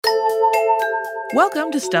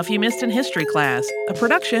Welcome to Stuff You Missed in History Class, a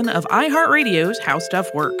production of iHeartRadio's How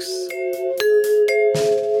Stuff Works.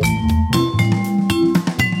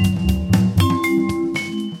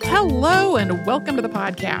 Hello and welcome to the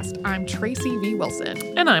podcast. I'm Tracy V. Wilson.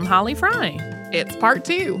 And I'm Holly Fry. It's part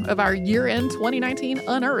 2 of our year-end 2019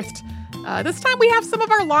 Unearthed. This time we have some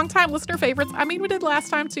of our longtime listener favorites. I mean, we did last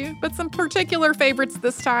time too, but some particular favorites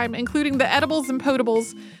this time, including the edibles and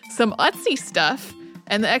potables, some Utsy stuff,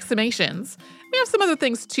 and the exhumations. We have some other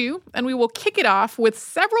things too, and we will kick it off with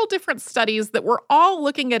several different studies that were all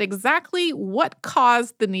looking at exactly what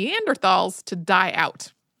caused the Neanderthals to die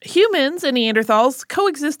out. Humans and Neanderthals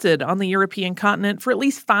coexisted on the European continent for at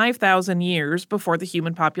least 5,000 years before the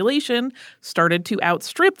human population started to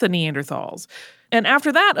outstrip the Neanderthals. And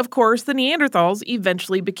after that, of course, the Neanderthals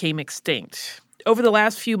eventually became extinct. Over the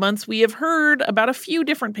last few months, we have heard about a few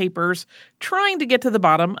different papers trying to get to the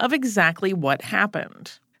bottom of exactly what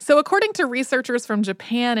happened. So according to researchers from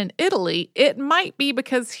Japan and Italy, it might be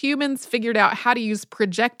because humans figured out how to use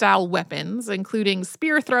projectile weapons, including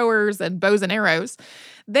spear throwers and bows and arrows.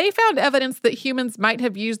 They found evidence that humans might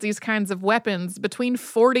have used these kinds of weapons between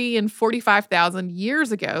 40 and 45,000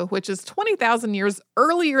 years ago, which is 20,000 years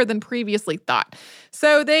earlier than previously thought.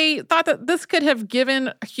 So they thought that this could have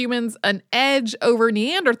given humans an edge over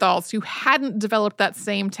Neanderthals who hadn't developed that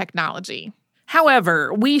same technology.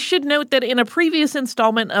 However, we should note that in a previous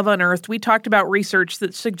installment of Unearthed, we talked about research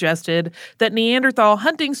that suggested that Neanderthal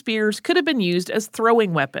hunting spears could have been used as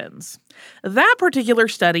throwing weapons. That particular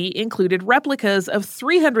study included replicas of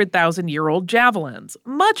 300,000-year-old javelins,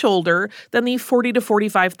 much older than the 40 to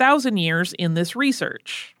 45,000 years in this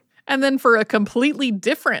research. And then for a completely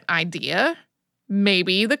different idea,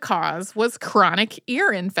 maybe the cause was chronic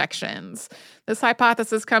ear infections. This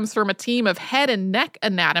hypothesis comes from a team of head and neck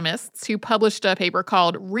anatomists who published a paper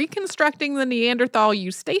called Reconstructing the Neanderthal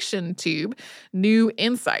Eustachian Tube, New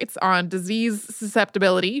Insights on Disease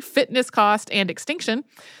Susceptibility, Fitness Cost, and Extinction.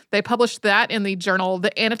 They published that in the journal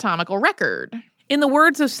The Anatomical Record. In the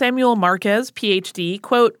words of Samuel Marquez, Ph.D.,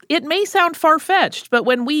 quote, "It may sound far-fetched, but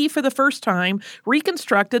when we, for the first time,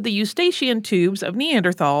 reconstructed the Eustachian tubes of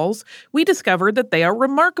Neanderthals, we discovered that they are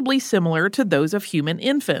remarkably similar to those of human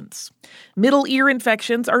infants. Middle ear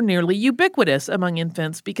infections are nearly ubiquitous among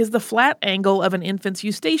infants because the flat angle of an infant's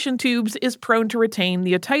Eustachian tubes is prone to retain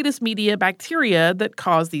the otitis media bacteria that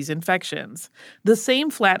cause these infections, the same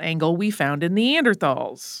flat angle we found in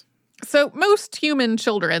Neanderthals." So most human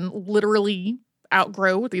children literally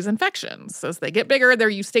outgrow these infections. As they get bigger, their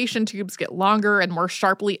eustachian tubes get longer and more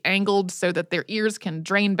sharply angled so that their ears can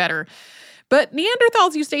drain better. But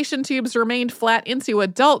Neanderthals' eustachian tubes remained flat into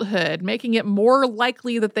adulthood, making it more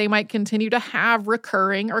likely that they might continue to have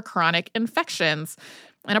recurring or chronic infections.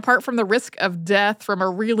 And apart from the risk of death from a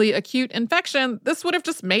really acute infection, this would have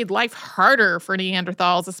just made life harder for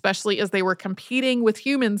Neanderthals, especially as they were competing with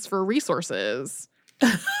humans for resources.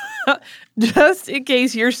 Just in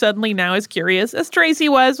case you're suddenly now as curious as Tracy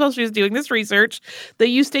was while she was doing this research, the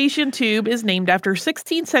Eustachian tube is named after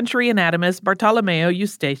 16th century anatomist Bartolomeo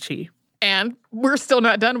Eustachi. And we're still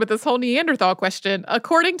not done with this whole Neanderthal question.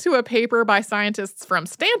 According to a paper by scientists from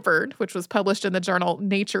Stanford, which was published in the journal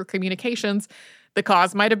Nature Communications, the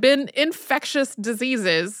cause might have been infectious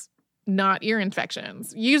diseases, not ear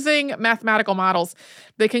infections. Using mathematical models,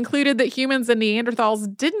 they concluded that humans and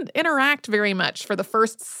Neanderthals didn't interact very much for the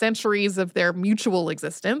first centuries of their mutual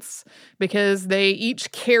existence because they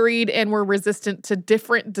each carried and were resistant to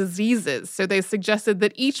different diseases. So they suggested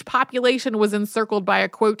that each population was encircled by a,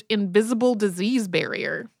 quote, invisible disease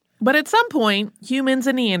barrier. But at some point, humans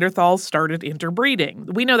and Neanderthals started interbreeding.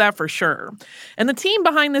 We know that for sure. And the team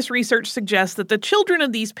behind this research suggests that the children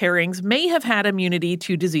of these pairings may have had immunity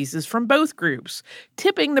to diseases from both groups,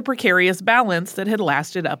 tipping the precarious balance that had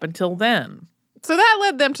lasted up until then. So that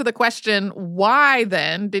led them to the question, why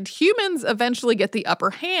then did humans eventually get the upper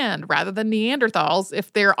hand rather than Neanderthals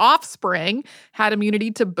if their offspring had immunity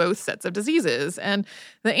to both sets of diseases? And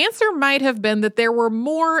the answer might have been that there were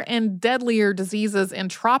more and deadlier diseases in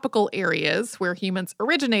tropical areas where humans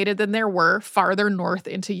originated than there were farther north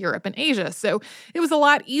into Europe and Asia. So it was a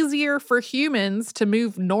lot easier for humans to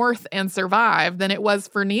move north and survive than it was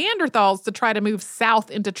for Neanderthals to try to move south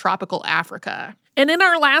into tropical Africa. And in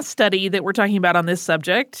our last study that we're talking about on this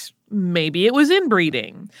subject, Maybe it was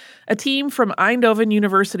inbreeding. A team from Eindhoven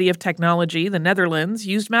University of Technology, the Netherlands,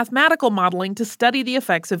 used mathematical modeling to study the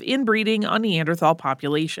effects of inbreeding on Neanderthal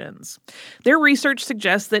populations. Their research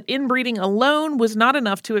suggests that inbreeding alone was not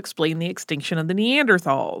enough to explain the extinction of the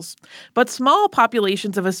Neanderthals. But small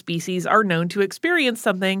populations of a species are known to experience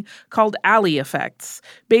something called allele effects.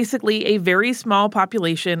 Basically, a very small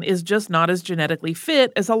population is just not as genetically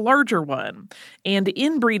fit as a larger one. And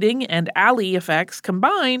inbreeding and allele effects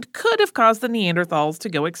combined could have caused the Neanderthals to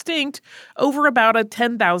go extinct over about a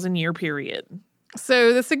 10,000 year period.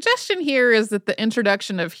 So the suggestion here is that the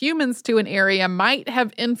introduction of humans to an area might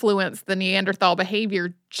have influenced the Neanderthal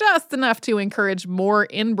behavior just enough to encourage more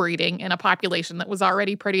inbreeding in a population that was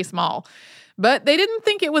already pretty small. But they didn't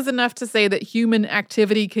think it was enough to say that human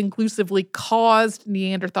activity conclusively caused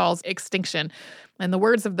Neanderthals' extinction. In the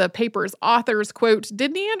words of the paper's authors, quote,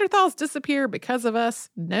 "Did Neanderthals disappear because of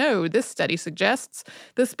us? No, this study suggests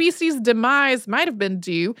the species' demise might have been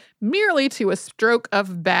due merely to a stroke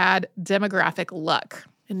of bad demographic luck."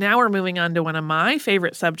 And now we're moving on to one of my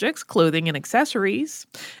favorite subjects, clothing and accessories.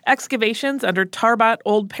 Excavations under Tarbot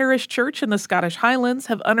Old Parish Church in the Scottish Highlands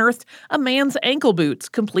have unearthed a man's ankle boots,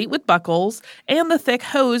 complete with buckles, and the thick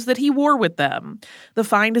hose that he wore with them. The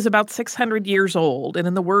find is about 600 years old, and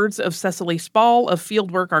in the words of Cecily Spall of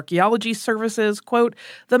Fieldwork Archaeology Services, quote,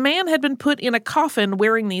 "The man had been put in a coffin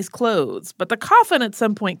wearing these clothes, but the coffin at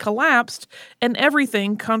some point collapsed, and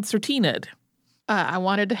everything concertinaed." I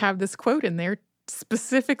wanted to have this quote in there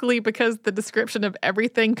specifically because the description of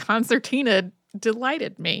everything concertina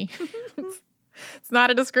delighted me. It's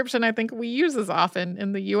not a description I think we use as often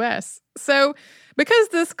in the U.S. So because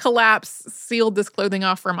this collapse sealed this clothing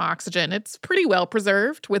off from oxygen, it's pretty well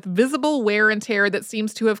preserved, with visible wear and tear that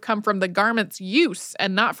seems to have come from the garment's use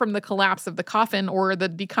and not from the collapse of the coffin or the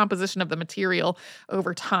decomposition of the material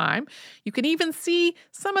over time. You can even see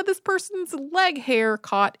some of this person's leg hair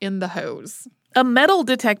caught in the hose. A metal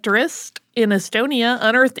detectorist in Estonia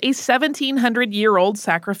unearthed a 1,700-year-old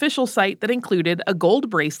sacrificial site that included a gold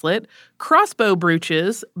bracelet, crossbow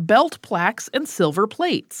brooches, belt plaques, and silver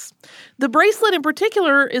plates. The bracelet in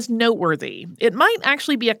particular is noteworthy. It might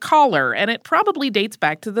actually be a collar, and it probably dates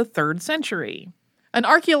back to the 3rd century. An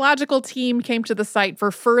archaeological team came to the site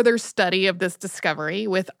for further study of this discovery,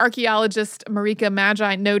 with archaeologist Marika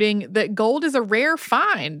Magi noting that gold is a rare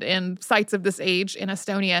find in sites of this age in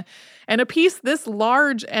Estonia, and a piece this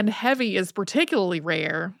large and heavy is particularly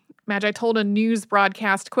rare. Magi told a news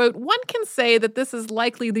broadcast, quote, "One can say that this is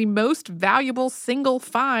likely the most valuable single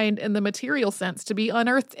find in the material sense to be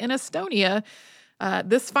unearthed in Estonia.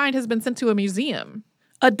 This find has been sent to a museum."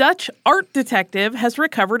 A Dutch art detective has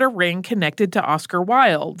recovered a ring connected to Oscar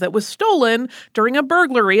Wilde that was stolen during a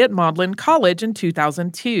burglary at Magdalen College in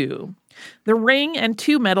 2002. The ring and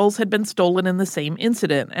 2 medals had been stolen in the same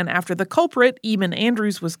incident, and after the culprit, Eamon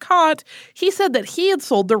Andrews, was caught, he said that he had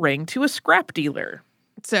sold the ring to a scrap dealer.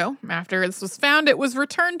 So, after this was found, it was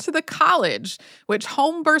returned to the college, which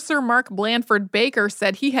home bursar Mark Blandford Baker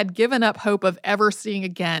said he had given up hope of ever seeing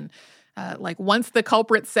again. Once the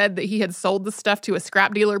culprit said that he had sold the stuff to a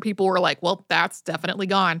scrap dealer, people were like, well, that's definitely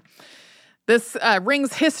gone. This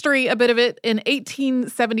ring's history, a bit of it. In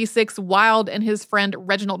 1876, Wilde and his friend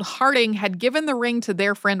Reginald Harding had given the ring to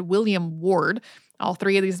their friend William Ward. All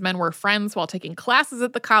 3 of these men were friends while taking classes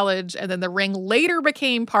at the college, and then the ring later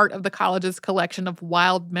became part of the college's collection of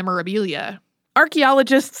Wilde memorabilia.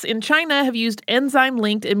 Archaeologists in China have used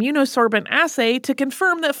enzyme-linked immunosorbent assay to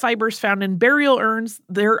confirm that fibers found in burial urns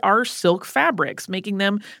there are silk fabrics, making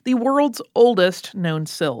them the world's oldest known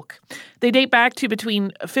silk. They date back to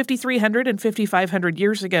between 5,300 and 5,500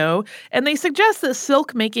 years ago, and they suggest that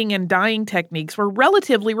silk making and dyeing techniques were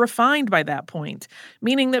relatively refined by that point,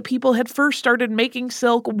 meaning that people had first started making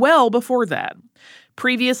silk well before that.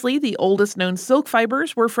 Previously, the oldest known silk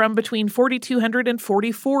fibers were from between 4,200 and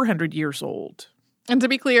 4,400 years old. And to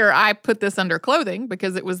be clear, I put this under clothing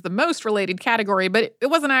because it was the most related category, but it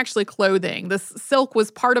wasn't actually clothing. This silk was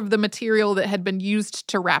part of the material that had been used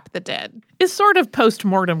to wrap the dead. It's sort of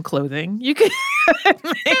post-mortem clothing. You could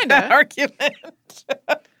make that argument.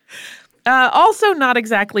 Also not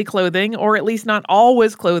exactly clothing, or at least not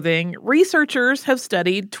always clothing, researchers have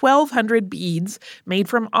studied 1,200 beads made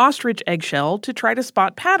from ostrich eggshell to try to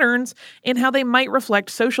spot patterns in how they might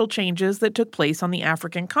reflect social changes that took place on the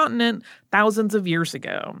African continent thousands of years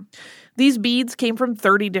ago. These beads came from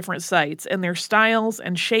 30 different sites, and their styles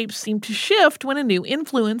and shapes seem to shift when a new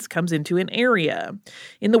influence comes into an area.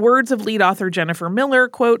 In the words of lead author Jennifer Miller,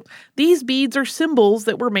 quote, "These beads are symbols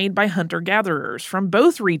that were made by hunter-gatherers from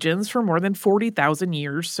both regions for more than 40,000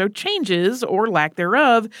 years, so changes, or lack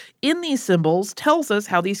thereof, in these symbols tells us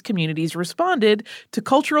how these communities responded to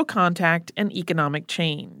cultural contact and economic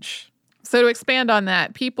change." So to expand on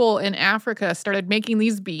that, people in Africa started making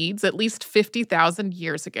these beads at least 50,000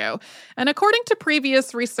 years ago. And according to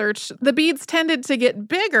previous research, the beads tended to get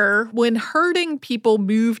bigger when herding people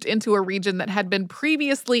moved into a region that had been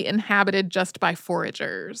previously inhabited just by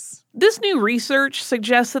foragers. This new research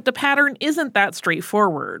suggests that the pattern isn't that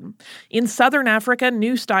straightforward. In southern Africa,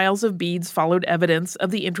 new styles of beads followed evidence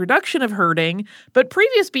of the introduction of herding, but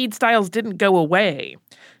previous bead styles didn't go away.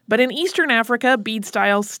 But in eastern Africa, bead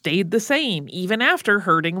styles stayed the same, even after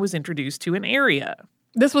herding was introduced to an area.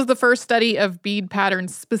 This was the first study of bead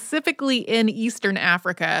patterns specifically in Eastern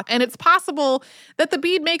Africa, and it's possible that the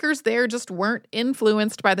bead makers there just weren't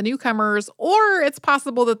influenced by the newcomers, or it's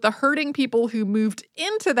possible that the herding people who moved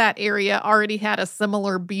into that area already had a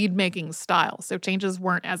similar bead-making style, so changes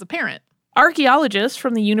weren't as apparent. Archaeologists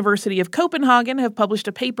from the University of Copenhagen have published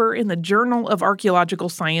a paper in the Journal of Archaeological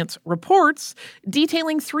Science Reports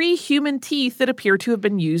detailing 3 human teeth that appear to have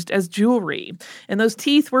been used as jewelry. And those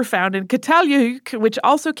teeth were found in Cataluyuk, which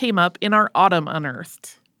also came up in our Autumn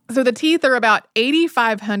Unearthed. So the teeth are about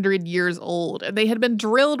 8,500 years old, and they had been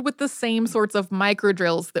drilled with the same sorts of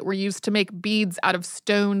microdrills that were used to make beads out of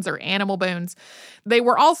stones or animal bones. They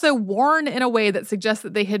were also worn in a way that suggests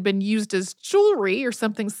that they had been used as jewelry or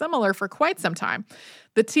something similar for quite some time.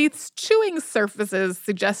 The teeth's chewing surfaces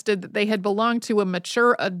suggested that they had belonged to a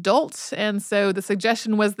mature adult, and so the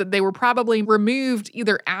suggestion was that they were probably removed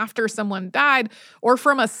either after someone died or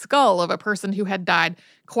from a skull of a person who had died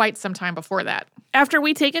quite some time before that. After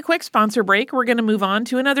we take a quick sponsor break, we're going to move on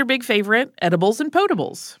to another big favorite, edibles and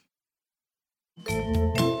potables.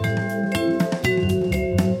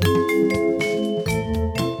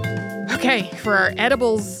 Okay, for our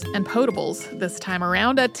edibles and potables this time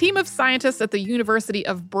around, a team of scientists at the University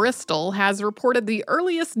of Bristol has reported the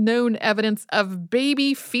earliest known evidence of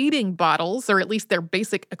baby feeding bottles, or at least their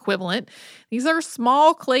basic equivalent. These are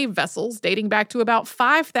small clay vessels dating back to about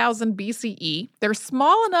 5,000 BCE. They're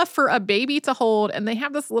small enough for a baby to hold, and they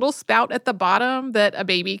have this little spout at the bottom that a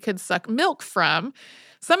baby could suck milk from.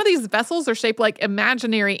 Some of these vessels are shaped like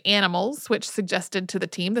imaginary animals, which suggested to the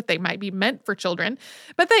team that they might be meant for children.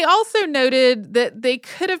 But they also noted that they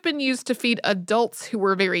could have been used to feed adults who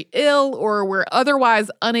were very ill or were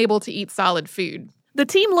otherwise unable to eat solid food. The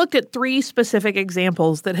team looked at 3 specific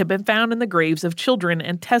examples that had been found in the graves of children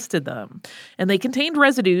and tested them. And they contained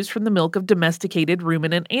residues from the milk of domesticated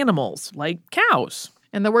ruminant animals, like cows.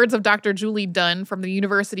 In the words of Dr. Julie Dunn from the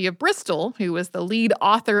University of Bristol, who was the lead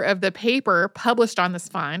author of the paper published on this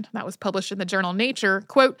find, that was published in the journal Nature,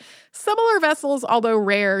 quote, "Similar vessels, although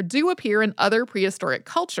rare, do appear in other prehistoric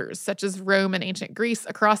cultures, such as Rome and ancient Greece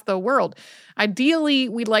across the world. Ideally,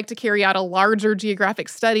 we'd like to carry out a larger geographic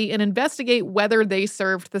study and investigate whether they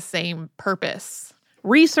served the same purpose."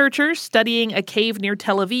 Researchers studying a cave near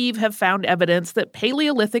Tel Aviv have found evidence that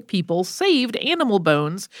Paleolithic people saved animal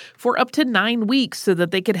bones for up to 9 weeks so that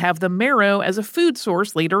they could have the marrow as a food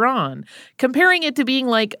source later on, comparing it to being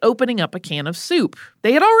like opening up a can of soup.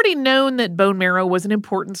 They had already known that bone marrow was an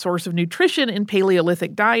important source of nutrition in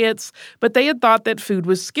Paleolithic diets, but they had thought that food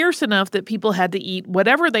was scarce enough that people had to eat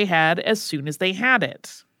whatever they had as soon as they had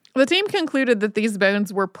it. The team concluded that these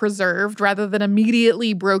bones were preserved rather than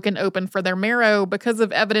immediately broken open for their marrow because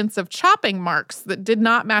of evidence of chopping marks that did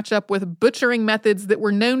not match up with butchering methods that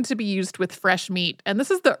were known to be used with fresh meat. And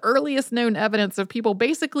this is the earliest known evidence of people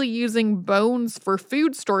basically using bones for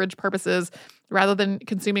food storage purposes rather than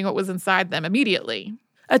consuming what was inside them immediately.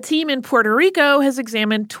 A team in Puerto Rico has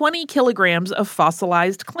examined 20 kilograms of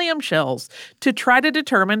fossilized clamshells to try to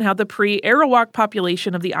determine how the pre-Arawak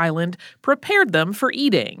population of the island prepared them for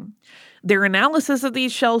eating. Their analysis of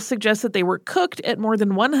these shells suggests that they were cooked at more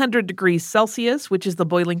than 100 degrees Celsius, which is the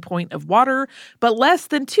boiling point of water, but less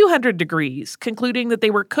than 200 degrees, concluding that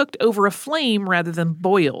they were cooked over a flame rather than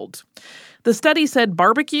boiled. The study said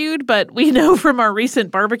barbecued, but we know from our recent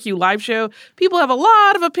barbecue live show, people have a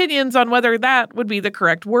lot of opinions on whether that would be the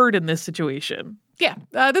correct word in this situation. Yeah,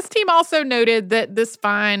 this team also noted that this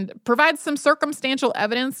find provides some circumstantial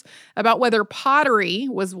evidence about whether pottery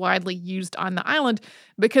was widely used on the island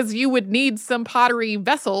because you would need some pottery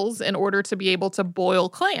vessels in order to be able to boil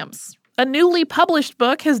clams. A newly published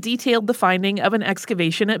book has detailed the finding of an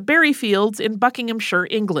excavation at Berryfields in Buckinghamshire,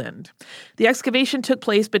 England. The excavation took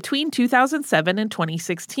place between 2007 and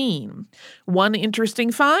 2016. One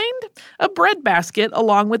interesting find? A breadbasket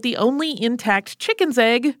along with the only intact chicken's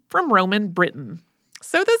egg from Roman Britain.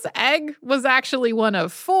 So this egg was actually one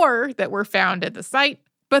of 4 that were found at the site,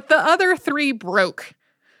 but the other 3 broke,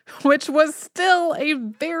 which was still a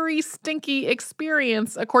very stinky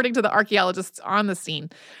experience, according to the archaeologists on the scene.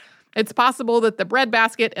 It's possible that the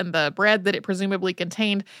breadbasket and the bread that it presumably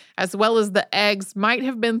contained, as well as the eggs, might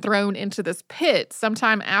have been thrown into this pit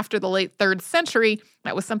sometime after the late 3rd century.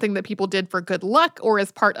 That was something that people did for good luck or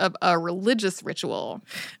as part of a religious ritual.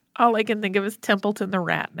 All I can think of is Templeton the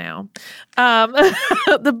Rat now.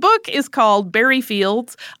 The book is called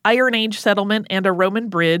Berryfields, Iron Age Settlement and a Roman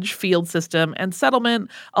Bridge, Field System, and Settlement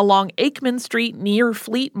along Aikman Street near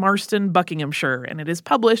Fleet Marston, Buckinghamshire, and it is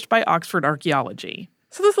published by Oxford Archaeology.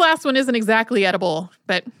 So this last one isn't exactly edible,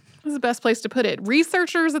 but is the best place to put it.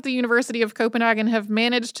 Researchers at the University of Copenhagen have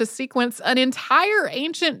managed to sequence an entire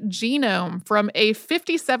ancient genome from a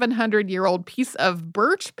 5,700-year-old piece of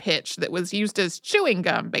birch pitch that was used as chewing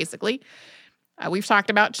gum, basically. We've talked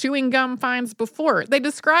about chewing gum finds before. They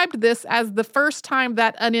described this as the first time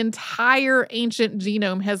that an entire ancient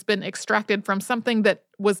genome has been extracted from something that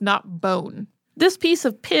was not bone. This piece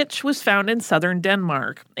of pitch was found in southern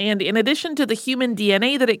Denmark, and in addition to the human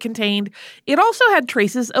DNA that it contained, it also had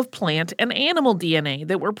traces of plant and animal DNA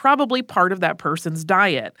that were probably part of that person's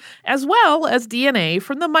diet, as well as DNA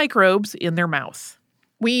from the microbes in their mouth.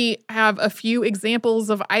 We have a few examples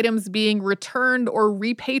of items being returned or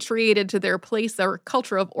repatriated to their place or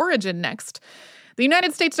culture of origin next. The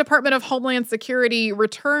United States Department of Homeland Security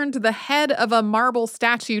returned the head of a marble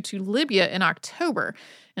statue to Libya in October.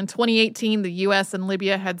 In 2018, the U.S. and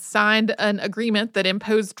Libya had signed an agreement that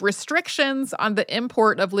imposed restrictions on the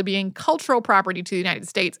import of Libyan cultural property to the United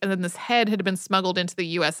States, and then this head had been smuggled into the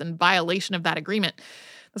U.S. in violation of that agreement.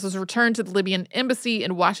 This was returned to the Libyan embassy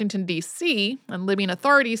in Washington, D.C., and Libyan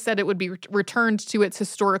authorities said it would be returned to its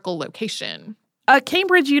historical location.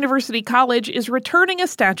 Cambridge University College is returning a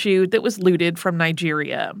statue that was looted from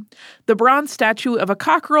Nigeria. The bronze statue of a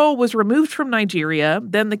cockerel was removed from Nigeria,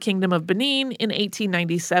 then the Kingdom of Benin, in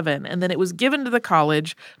 1897, and then it was given to the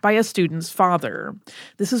college by a student's father.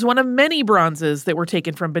 This is one of many bronzes that were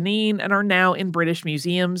taken from Benin and are now in British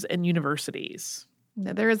museums and universities.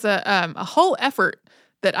 Now, there is a whole effort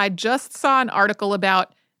that I just saw an article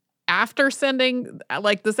about after sending,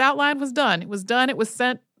 like this outline was done. It was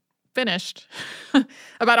sent, finished,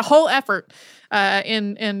 about a whole effort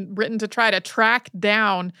in Britain to try to track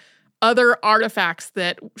down other artifacts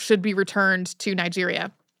that should be returned to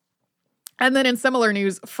Nigeria. And then in similar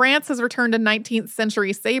news, France has returned a 19th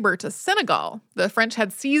century saber to Senegal. The French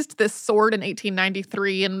had seized this sword in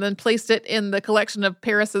 1893 and then placed it in the collection of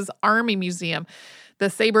Paris's Army Museum. The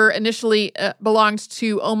saber initially belonged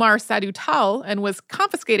to Omar Sadou Tall and was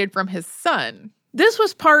confiscated from his son. This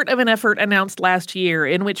was part of an effort announced last year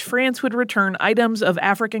in which France would return items of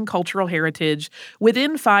African cultural heritage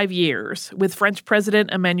within 5 years, with French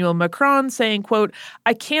President Emmanuel Macron saying, quote,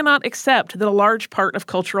 "I cannot accept that a large part of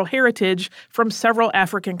cultural heritage from several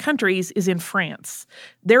African countries is in France.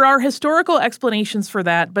 There are historical explanations for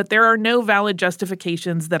that, but there are no valid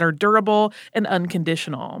justifications that are durable and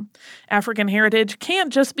unconditional. African heritage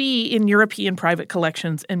can't just be in European private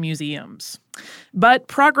collections and museums." But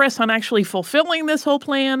progress on actually fulfilling this whole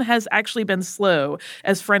plan has actually been slow,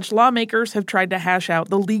 as French lawmakers have tried to hash out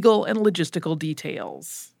the legal and logistical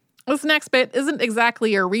details. This next bit isn't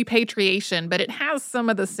exactly a repatriation, but it has some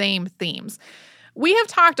of the same themes. We have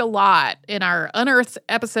talked a lot in our Unearthed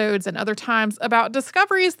episodes and other times about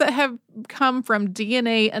discoveries that have come from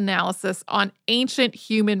DNA analysis on ancient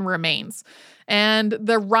human remains. And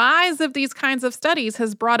the rise of these kinds of studies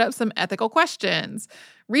has brought up some ethical questions.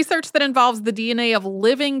 Research that involves the DNA of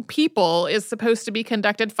living people is supposed to be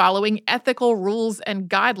conducted following ethical rules and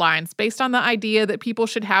guidelines based on the idea that people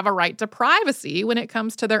should have a right to privacy when it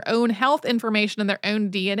comes to their own health information and their own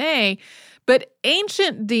DNA. But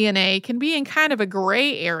ancient DNA can be in kind of a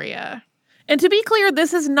gray area. And to be clear,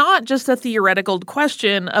 this is not just a theoretical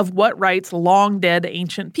question of what rights long-dead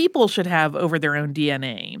ancient people should have over their own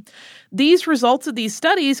DNA. These results of these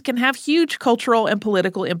studies can have huge cultural and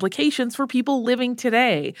political implications for people living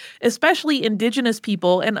today, especially indigenous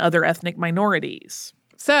people and other ethnic minorities.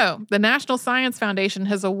 So, the National Science Foundation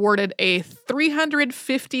has awarded a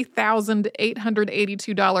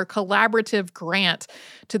 $350,882 collaborative grant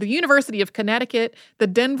to the University of Connecticut, the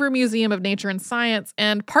Denver Museum of Nature and Science,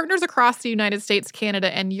 and partners across the United States,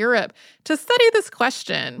 Canada, and Europe to study this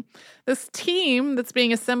question. This team that's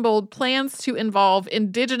being assembled plans to involve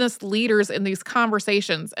indigenous leaders in these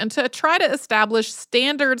conversations and to try to establish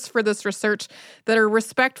standards for this research that are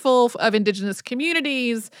respectful of indigenous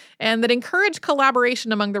communities and that encourage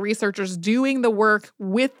collaboration among the researchers doing the work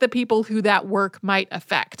with the people who that work might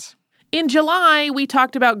affect. In July, we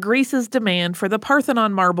talked about Greece's demand for the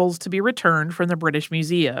Parthenon marbles to be returned from the British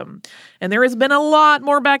Museum. And there has been a lot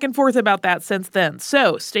more back and forth about that since then.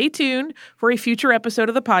 So stay tuned for a future episode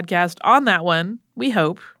of the podcast on that one. We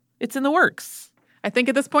hope it's in the works. I think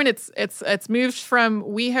at this point it's moved from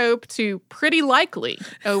we hope to pretty likely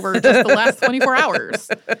over just the last 24 hours.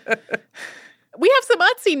 We have some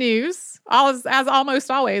Utsy news, as almost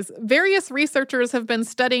always. Various researchers have been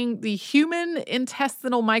studying the human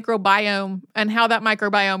intestinal microbiome and how that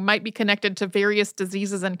microbiome might be connected to various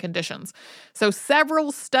diseases and conditions. So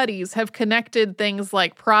several studies have connected things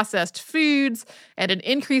like processed foods and an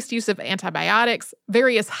increased use of antibiotics,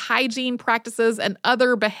 various hygiene practices, and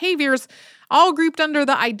other behaviors, all grouped under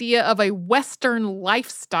the idea of a Western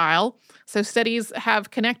lifestyle. So studies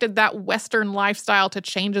have connected that Western lifestyle to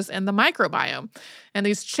changes in the microbiome. And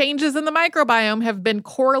these changes in the microbiome have been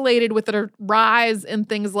correlated with a rise in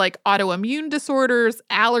things like autoimmune disorders,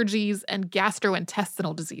 allergies, and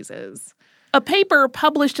gastrointestinal diseases. A paper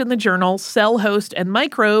published in the journal Cell Host and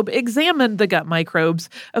Microbe examined the gut microbes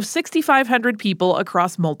of 6,500 people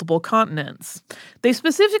across multiple continents. They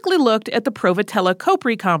specifically looked at the Provotella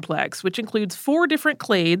copri complex, which includes 4 different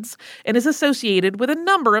clades and is associated with a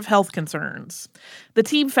number of health concerns. The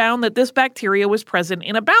team found that this bacteria was present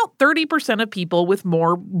in about 30% of people with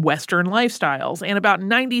more Western lifestyles, and about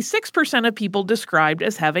 96% of people described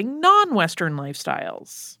as having non-Western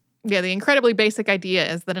lifestyles. Yeah, the incredibly basic idea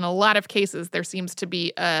is that in a lot of cases, there seems to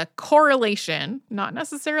be a correlation, not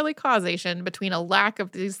necessarily causation, between a lack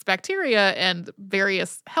of these bacteria and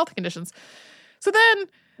various health conditions. So then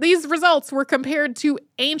these results were compared to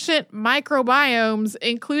ancient microbiomes,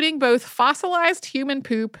 including both fossilized human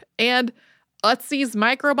poop and Utsy's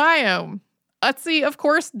microbiome. Utsy, of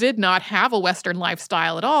course, did not have a Western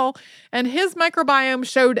lifestyle at all, and his microbiome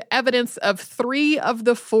showed evidence of 3 of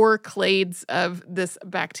the 4 clades of this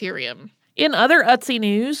bacterium. In other Utsy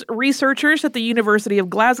news, researchers at the University of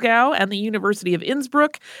Glasgow and the University of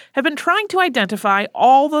Innsbruck have been trying to identify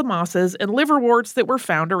all the mosses and liverworts that were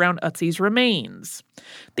found around Utsy's remains.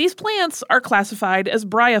 These plants are classified as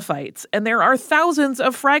bryophytes, and there are thousands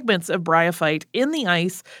of fragments of bryophyte in the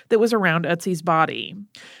ice that was around Utsy's body.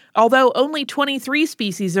 Although only 23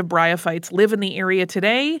 species of bryophytes live in the area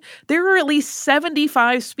today, there are at least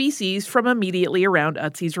 75 species from immediately around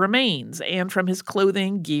Utsy's remains and from his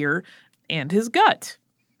clothing, gear, and his gut.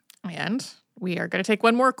 And we are going to take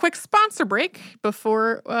one more quick sponsor break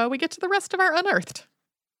before we get to the rest of our Unearthed.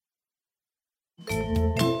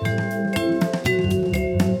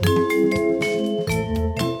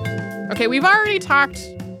 Okay, we've already talked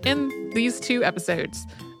in these 2 episodes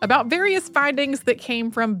about various findings that came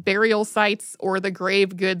from burial sites or the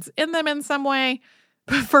grave goods in them in some way.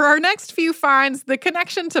 But for our next few finds, the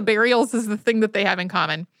connection to burials is the thing that they have in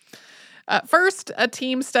common. First, a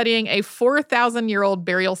team studying a 4,000-year-old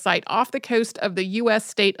burial site off the coast of the U.S.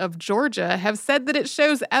 state of Georgia have said that it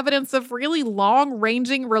shows evidence of really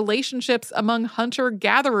long-ranging relationships among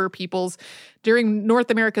hunter-gatherer peoples during North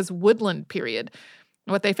America's woodland period.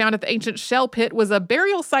 What they found at the ancient shell pit was a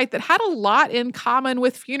burial site that had a lot in common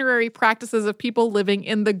with funerary practices of people living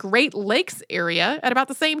in the Great Lakes area at about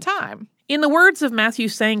the same time. In the words of Matthew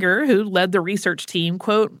Sanger, who led the research team,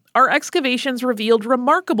 quote, "Our excavations revealed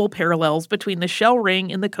remarkable parallels between the shell ring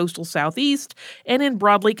in the coastal southeast and in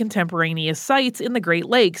broadly contemporaneous sites in the Great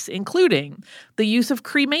Lakes, including the use of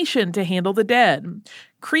cremation to handle the dead,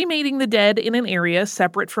 cremating the dead in an area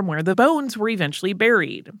separate from where the bones were eventually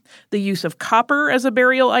buried, the use of copper as a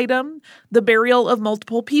burial item, the burial of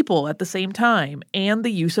multiple people at the same time, and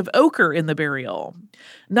the use of ochre in the burial.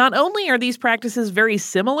 Not only are these practices very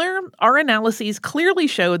similar, our analyses clearly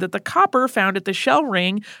show that the copper found at the shell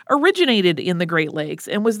ring originated in the Great Lakes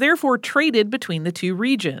and was therefore traded between the 2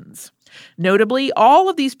 regions. Notably, all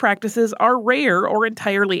of these practices are rare or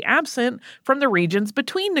entirely absent from the regions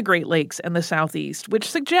between the Great Lakes and the Southeast, which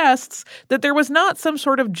suggests that there was not some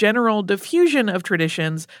sort of general diffusion of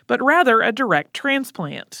traditions, but rather a direct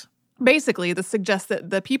transplant. Basically, this suggests that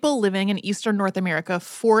the people living in eastern North America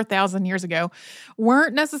 4,000 years ago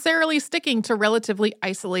weren't necessarily sticking to relatively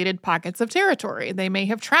isolated pockets of territory. They may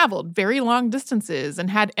have traveled very long distances and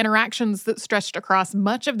had interactions that stretched across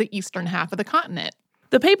much of the eastern half of the continent.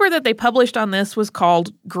 The paper that they published on this was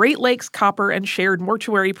called Great Lakes Copper and Shared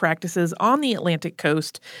Mortuary Practices on the Atlantic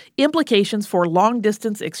Coast, Implications for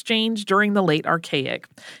Long-Distance Exchange During the Late Archaic.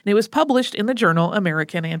 And it was published in the journal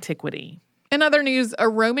American Antiquity. In other news, a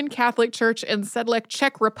Roman Catholic church in Sedlec,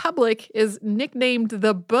 Czech Republic is nicknamed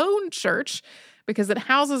the Bone Church because it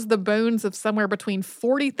houses the bones of somewhere between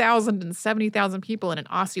 40,000 and 70,000 people in an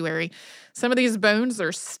ossuary. Some of these bones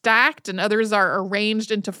are stacked and others are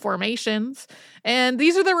arranged into formations. And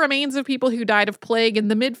these are the remains of people who died of plague in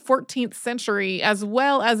the mid-14th century, as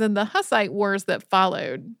well as in the Hussite wars that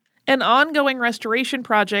followed. An ongoing restoration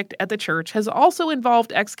project at the church has also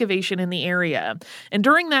involved excavation in the area. And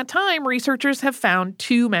during that time, researchers have found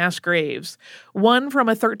 2 mass graves, one from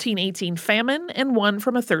a 1318 famine and one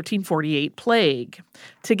from a 1348 plague.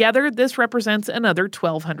 Together, this represents another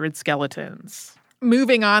 1,200 skeletons.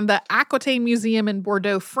 Moving on, the Aquitaine Museum in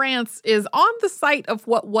Bordeaux, France, is on the site of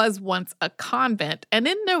what was once a convent. And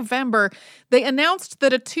in November, they announced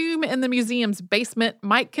that a tomb in the museum's basement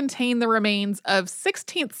might contain the remains of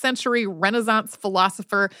 16th century Renaissance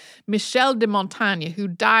philosopher Michel de Montaigne, who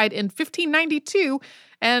died in 1592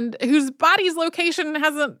 and whose body's location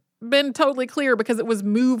hasn't been totally clear because it was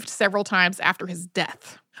moved several times after his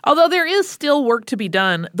death. Although there is still work to be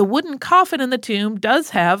done, the wooden coffin in the tomb does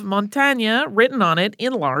have Montaigne written on it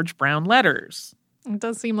in large brown letters. It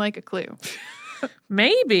does seem like a clue.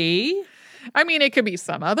 Maybe. I mean, it could be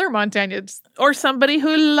some other Montaigne. Or somebody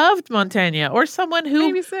who loved Montaigne. Or someone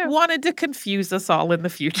who so. wanted to confuse us all in the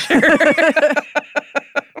future.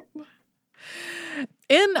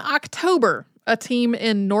 In October, a team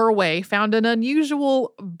in Norway found an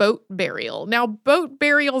unusual boat burial. Now, boat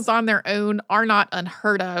burials on their own are not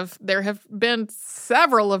unheard of. There have been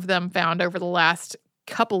several of them found over the last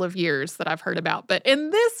couple of years that I've heard about. But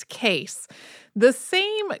in this case, the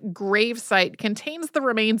same gravesite contains the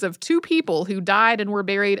remains of 2 people who died and were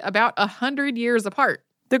buried about 100 years apart.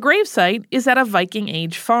 The gravesite is at a Viking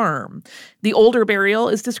Age farm. The older burial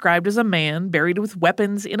is described as a man buried with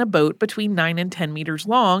weapons in a boat between 9 and 10 meters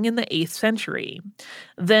long in the 8th century.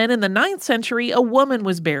 Then in the 9th century, a woman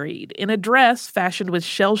was buried in a dress fashioned with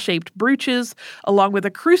shell-shaped brooches, along with a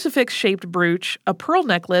crucifix-shaped brooch, a pearl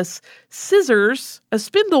necklace, scissors, a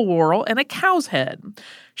spindle whorl, and a cow's head.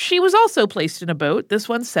 She was also placed in a boat, this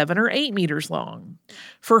one 7 or 8 meters long.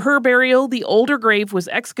 For her burial, the older grave was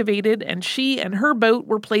excavated, and she and her boat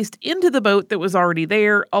were placed into the boat that was already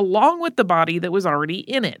there, along with the body that was already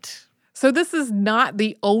in it. So this is not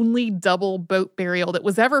the only double boat burial that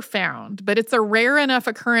was ever found, but it's a rare enough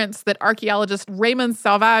occurrence that archaeologist Raymond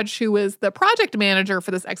Sauvage, who was the project manager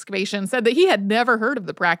for this excavation, said that he had never heard of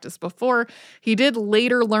the practice before. He did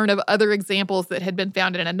later learn of other examples that had been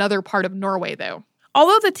found in another part of Norway, though.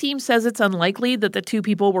 Although the team says it's unlikely that the 2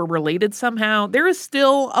 people were related somehow, there is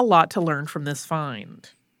still a lot to learn from this find.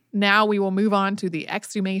 Now we will move on to the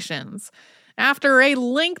exhumations. After a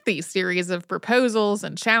lengthy series of proposals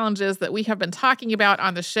and challenges that we have been talking about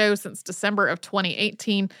on the show since December of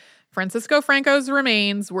 2018, Francisco Franco's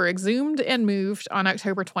remains were exhumed and moved on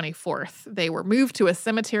October 24th. They were moved to a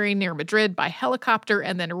cemetery near Madrid by helicopter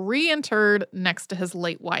and then reinterred next to his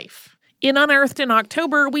late wife. In Unearthed in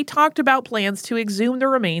October, we talked about plans to exhume the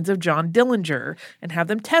remains of John Dillinger and have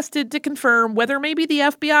them tested to confirm whether maybe the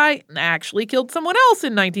FBI actually killed someone else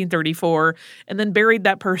in 1934 and then buried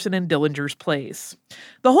that person in Dillinger's place.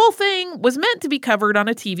 The whole thing was meant to be covered on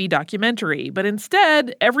a TV documentary, but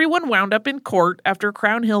instead, everyone wound up in court after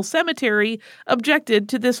Crown Hill Cemetery objected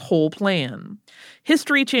to this whole plan.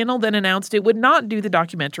 History Channel then announced it would not do the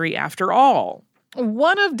documentary after all.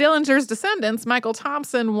 One of Dillinger's descendants, Michael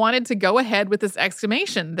Thompson, wanted to go ahead with this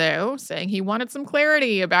exhumation, though, saying he wanted some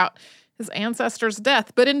clarity about his ancestor's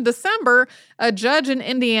death. But in December, a judge in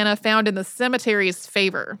Indiana found in the cemetery's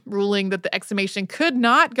favor, ruling that the exhumation could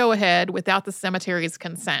not go ahead without the cemetery's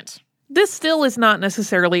consent. This still is not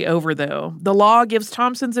necessarily over, though. The law gives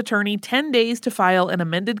Thompson's attorney 10 days to file an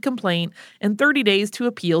amended complaint and 30 days to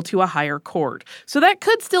appeal to a higher court. So that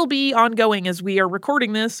could still be ongoing as we are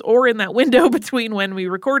recording this, or in that window between when we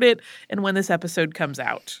record it and when this episode comes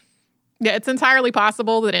out. Yeah, it's entirely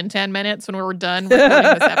possible that in 10 minutes when we're done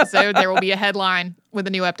recording this episode, there will be a headline with a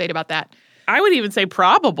new update about that. I would even say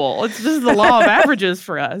probable. This is the law of averages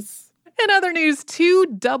for us. In other news,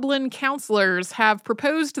 2 Dublin councillors have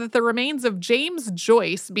proposed that the remains of James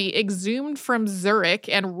Joyce be exhumed from Zurich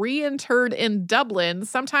and reinterred in Dublin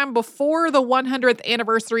sometime before the 100th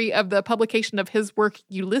anniversary of the publication of his work,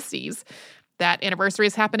 Ulysses. That anniversary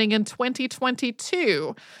is happening in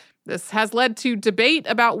 2022. This has led to debate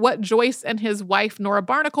about what Joyce and his wife, Nora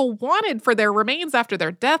Barnacle, wanted for their remains after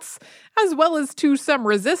their deaths, as well as to some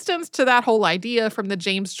resistance to that whole idea from the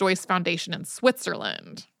James Joyce Foundation in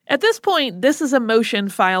Switzerland. At this point, this is a motion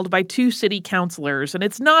filed by 2 city councilors, and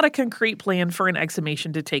it's not a concrete plan for an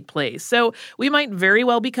exhumation to take place. So we might very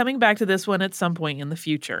well be coming back to this one at some point in the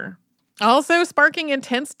future. Also sparking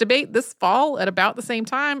intense debate this fall at about the same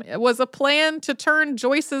time was a plan to turn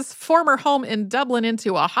Joyce's former home in Dublin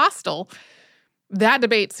into a hostel. That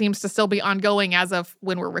debate seems to still be ongoing as of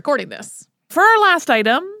when we're recording this. For our last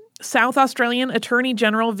item, South Australian Attorney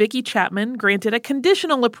General Vicky Chapman granted a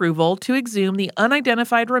conditional approval to exhume the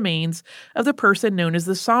unidentified remains of the person known as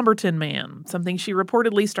the Somberton Man, something she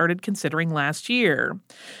reportedly started considering last year.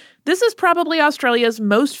 This is probably Australia's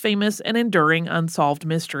most famous and enduring unsolved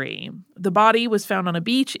mystery. The body was found on a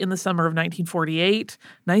beach in the summer of 1948,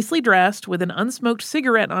 nicely dressed, with an unsmoked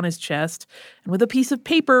cigarette on his chest, and with a piece of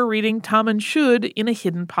paper reading Tom and Should in a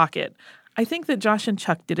hidden pocket. I think that Josh and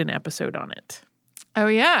Chuck did an episode on it. Oh,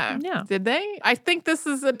 yeah. Yeah. Did they? I think this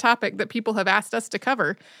is a topic that people have asked us to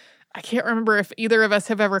cover. I can't remember if either of us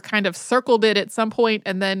have ever kind of circled it at some point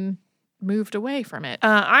and then moved away from it.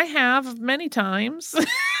 I have many times.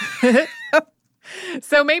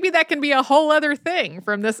 So maybe that can be a whole other thing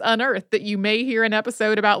from this Unearthed that you may hear an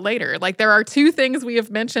episode about later. Like, there are 2 things we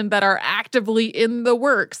have mentioned that are actively in the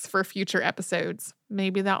works for future episodes.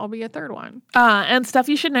 Maybe that will be a 3rd one. And Stuff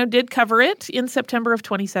You Should Know did cover it in September of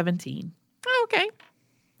 2017. Oh, okay.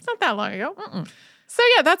 It's not that long ago. So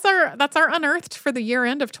yeah, that's our Unearthed for the year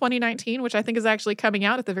end of 2019, which I think is actually coming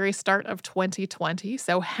out at the very start of 2020.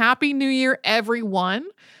 So Happy New Year, everyone.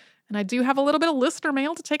 And I do have a little bit of listener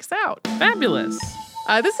mail to take us out. Fabulous.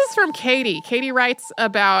 This is from Katie. Katie writes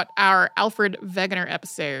about our Alfred Wegener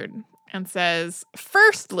episode and says,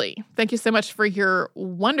 "Firstly, thank you so much for your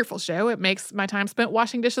wonderful show. It makes my time spent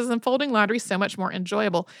washing dishes and folding laundry so much more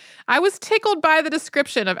enjoyable. I was tickled by the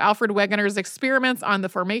description of Alfred Wegener's experiments on the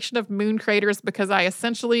formation of moon craters because I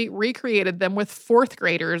essentially recreated them with 4th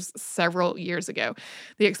graders several years ago.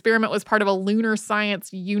 The experiment was part of a lunar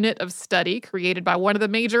science unit of study created by one of the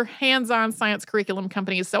major hands-on science curriculum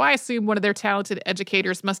companies, so I assume one of their talented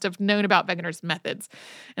educators must have known about Wegener's methods.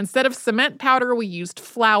 Instead of cement powder, we used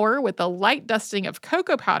flour with a light dusting of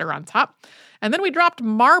cocoa powder on top. And then we dropped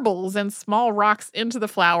marbles and small rocks into the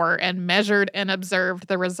flour and measured and observed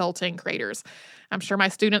the resulting craters. I'm sure my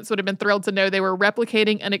students would have been thrilled to know they were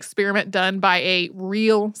replicating an experiment done by a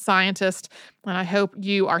real scientist. And I hope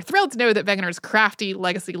you are thrilled to know that Wegener's crafty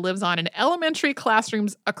legacy lives on in elementary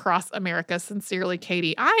classrooms across America. Sincerely,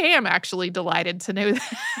 Katie." I am actually delighted to know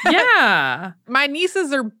that. Yeah. My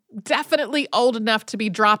nieces are definitely old enough to be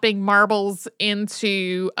dropping marbles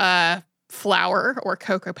into flour or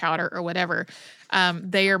cocoa powder or whatever.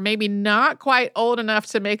 They are maybe not quite old enough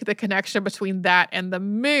to make the connection between that and the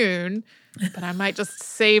moon, but I might just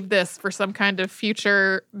save this for some kind of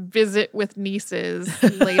future visit with nieces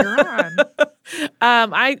later on.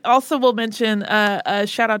 I also will mention a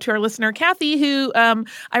shout out to our listener, Kathy, who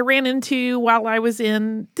I ran into while I was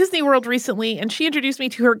in Disney World recently, and she introduced me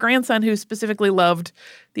to her grandson who specifically loved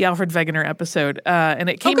the Alfred Wegener episode. And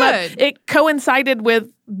it came up, it coincided with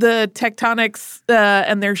the tectonics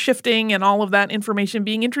and their shifting and all of that information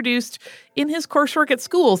being introduced in his coursework at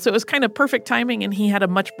school. So it was kind of perfect timing, and he had a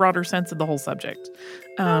much broader sense of the whole subject.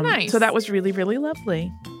 Nice. So that was really, really lovely.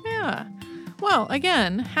 Yeah. Well,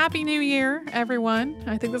 again, Happy New Year, everyone.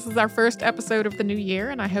 I think this is our first episode of the new year,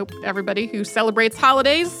 and I hope everybody who celebrates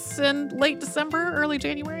holidays in late December, early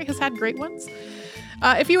January has had great ones.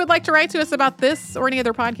 If you would like to write to us about this or any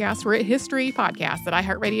other podcast, we're at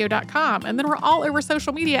historypodcast@iheartradio.com. And then we're all over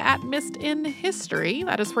social media at Missed in History.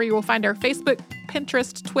 That is where you will find our Facebook,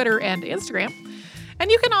 Pinterest, Twitter, and Instagram. And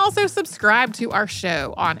you can also subscribe to our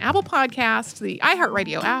show on Apple Podcasts, the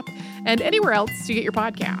iHeartRadio app, and anywhere else you get your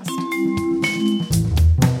podcast.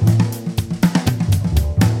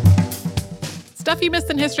 Stuff You Missed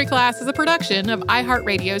in History Class is a production of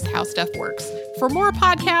iHeartRadio's How Stuff Works. For more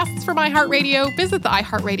podcasts from iHeartRadio, visit the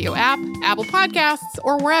iHeartRadio app, Apple Podcasts,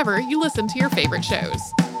 or wherever you listen to your favorite shows.